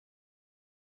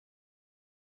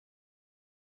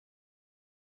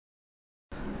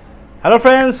Hello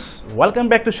friends, welcome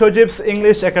back to Sajib's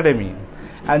English Academy,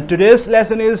 and today's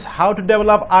lesson is how to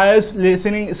develop IELTS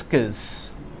listening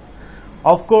skills.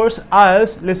 Of course,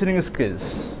 IELTS listening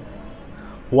skills.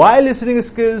 Why listening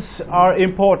skills are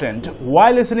important?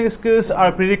 Why listening skills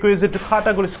are prerequisite to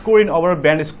category scoring over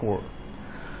band score?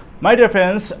 My dear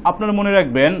friends, আপনারা মনে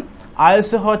রাখবেন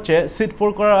IELTS হচ্ছে seat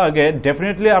 4 করার আগে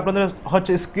definitely আপনাদের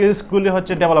হচ্ছে skills গুলি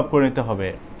হচ্ছে ডেভেলপ করে নিতে হবে.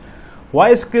 Why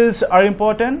skills are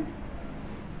important?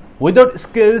 Without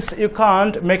skills, you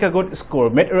can't make a good score,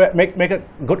 make a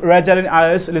good result in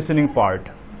IELTS listening part.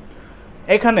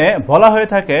 এখানে বলা হয়ে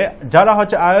থাকে যারা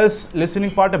হচ্ছে IELTS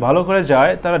listening part ভালো করে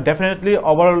যায় তারা definitely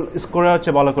overall score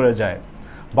হচ্ছে ভালো করে যায়,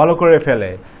 ভালো করে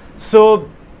ফেলে. So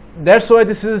that's why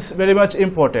this is very much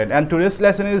important, and today's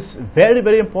lesson is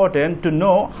very important to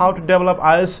know how to develop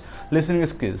IELTS listening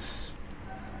skills.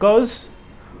 Because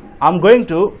I'm going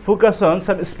to focus on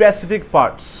some specific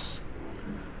parts.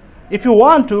 If you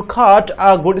want to cut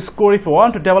a good score, if you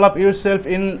want to develop yourself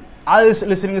in IELTS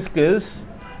listening skills,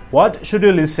 what should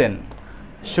you listen?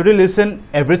 Should you listen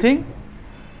everything?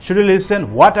 Should you listen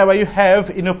whatever you have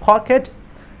in your pocket?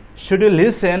 Should you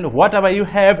listen whatever you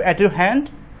have at your hand?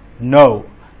 No,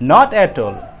 not at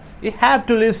all. You have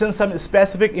to listen some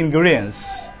specific ingredients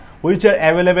which are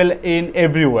available in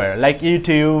everywhere, like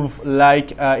YouTube, like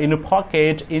in your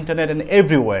pocket, internet, and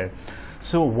everywhere.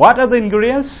 So what are the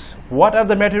ingredients? What are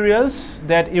the materials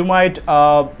that you might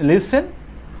listen?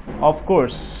 Of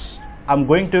course, I'm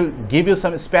going to give you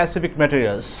some specific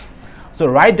materials. So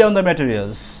write down the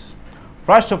materials.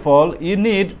 First of all, you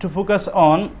need to focus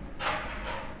on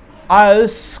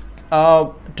IELTS,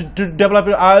 to develop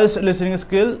your IELTS listening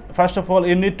skill. First of all,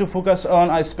 you need to focus on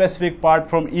a specific part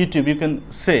from YouTube. You can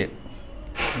say,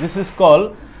 this is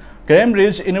called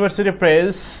Cambridge University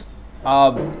Press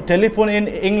telephone in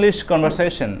English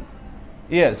conversation.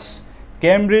 Yes,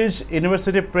 Cambridge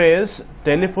University Press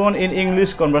telephone in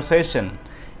English conversation.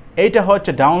 এইটা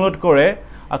হচ্ছে download করে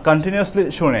continuously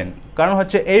শুনেন, কারণ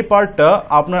হচ্ছে এই পার্টটা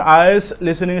আপনার IELTS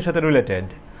listening এর সাথে related.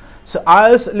 So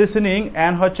IELTS listening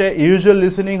and হচ্ছে ইউজুয়াল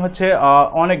লিসেনিং হচ্ছে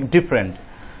অনেক ডিফারেন্ট.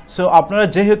 সো আপনারা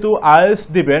যেহেতু IELTS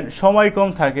দিবেন, সময় কম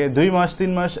থাকে, 2 মাস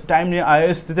 3 মাস টাইম নিয়ে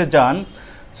IELTS দিতে যান,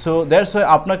 সো দ্যাটস ওয়াই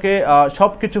আপনাকে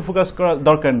সব কিছু ফোকাস করার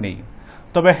দরকার নেই.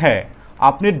 তবে হ্যাঁ,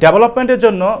 আপনি ডেভেলপমেন্টের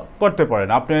জন্য করতে পারেন,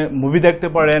 আপনি মুভি দেখতে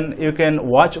পারেন, you can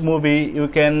watch movie, you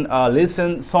can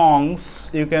listen songs,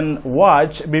 you can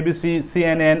watch BBC,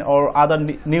 CNN or other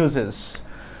newses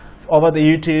over the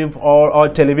YouTube or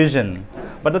television.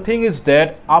 But the thing is that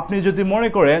আপনি যদি মনে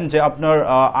করেন যে আপনার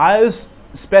IELTS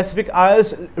specific IELTS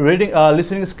reading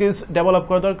listening skills develop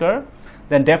করা দরকার,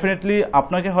 then definitely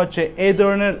আপনাকে হচ্ছে এই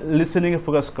ধরনের লিসেনিং এ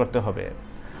ফোকাস করতে হবে.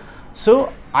 So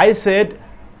I said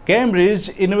Cambridge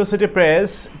University Press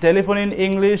telephone in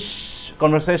English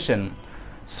conversation.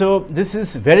 So this is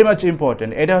very much important.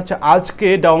 এটা হচ্ছে আজকে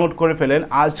ডাউনলোড করে ফেলেন,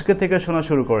 আজকে থেকে শোনা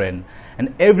শুরু করেন, and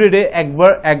every day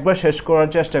একবার শেষ করার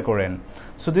চেষ্টা করেন.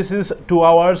 So this is 2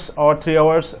 hours or 3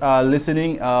 hours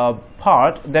listening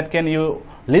part that can you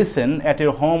listen at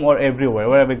your home or everywhere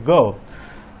wherever you go.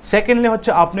 Secondly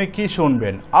হচ্ছে আপনি কি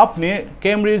শুনবেন, আপনি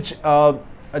কেমব্রিজ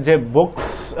যে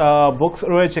বুকস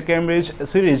রয়েছে কেমব্রিজ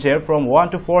সিরিজের ফ্রম 1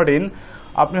 to 14,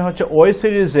 আপনি হচ্ছে ওই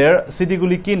সিরিজের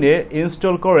সিডিগুলি কিনে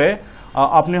ইনস্টল করে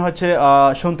আপনি হচ্ছে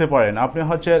শুনতে পারেন, আপনি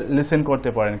হচ্ছে লিসেন করতে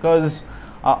পারেন. বিকজ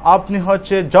আপনি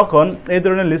হচ্ছে যখন এই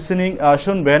ধরনের লিসেনিং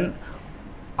শুনবেন,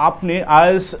 আপনি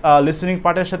IELTS লিসেনিং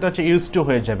পার্টের সাথে হচ্ছে ইউজ টু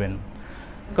হয়ে যাবেন.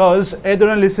 বিকজ এই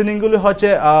ধরনের লিসেনিংগুলি হচ্ছে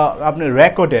আপনি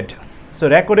রেকর্ডেড. সো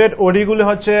রেকর্ডেড অডিওগুলি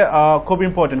হচ্ছে খুব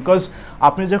ইম্পর্টেন্ট, বিকজ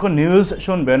আপনি যখন নিউজ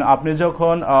শুনবেন, আপনি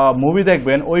যখন মুভি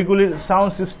দেখবেন, ওইগুলির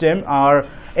সাউন্ড সিস্টেম আর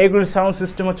এইগুলির সাউন্ড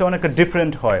সিস্টেম হচ্ছে অনেকটা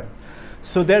ডিফারেন্ট হয়.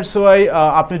 সো দ্যাটস ওয়াই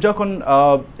আপনি যখন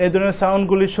এই ধরনের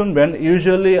সাউন্ডগুলি শুনবেন,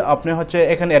 ইউজুয়ালি আপনি হচ্ছে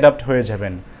এখানে অ্যাডাপ্ট হয়ে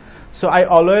যাবেন. So I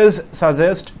always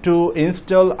suggest two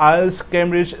install IELTS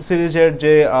Cambridge সিরিজের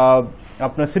যে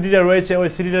আপনার সিডিটা রয়েছে, ওই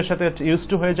সিডিটার সাথে ইউজ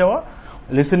টু হয়ে যাওয়া,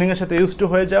 লিসেনিংয়ের সাথে ইউজ টু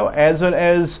হয়ে যাওয়া, অ্যাজ ওয়েল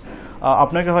অ্যাজ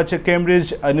আপনাকে হচ্ছে কেমব্রিজ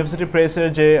ইউনিভার্সিটি প্রেসের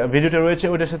যে ভিডিওটা রয়েছে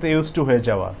ওইটার সাথে ইউজ টু হয়ে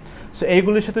যাওয়া. সো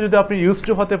এইগুলির সাথে যদি আপনি ইউজ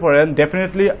টু হতে পারেন,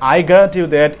 definitely I guarantee you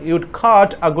that ইউড cut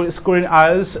a good score in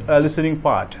IELTS listening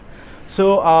part. So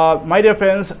my dear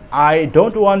friends, I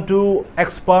don't want to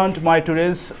expand my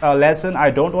today's lesson. I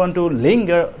don't want to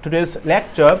linger today's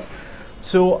lecture.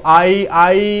 So I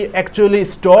actually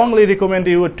strongly recommend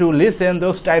you to listen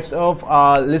those types of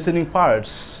listening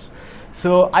parts.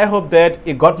 So I hope that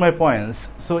you got my points.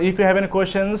 So if you have any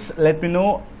questions, let me know.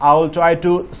 I will try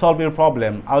to solve your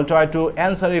problem. I will try to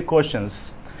answer your questions.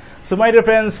 So my dear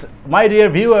friends, my dear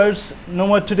viewers, no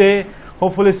more today.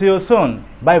 Hopefully see you soon.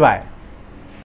 Bye bye.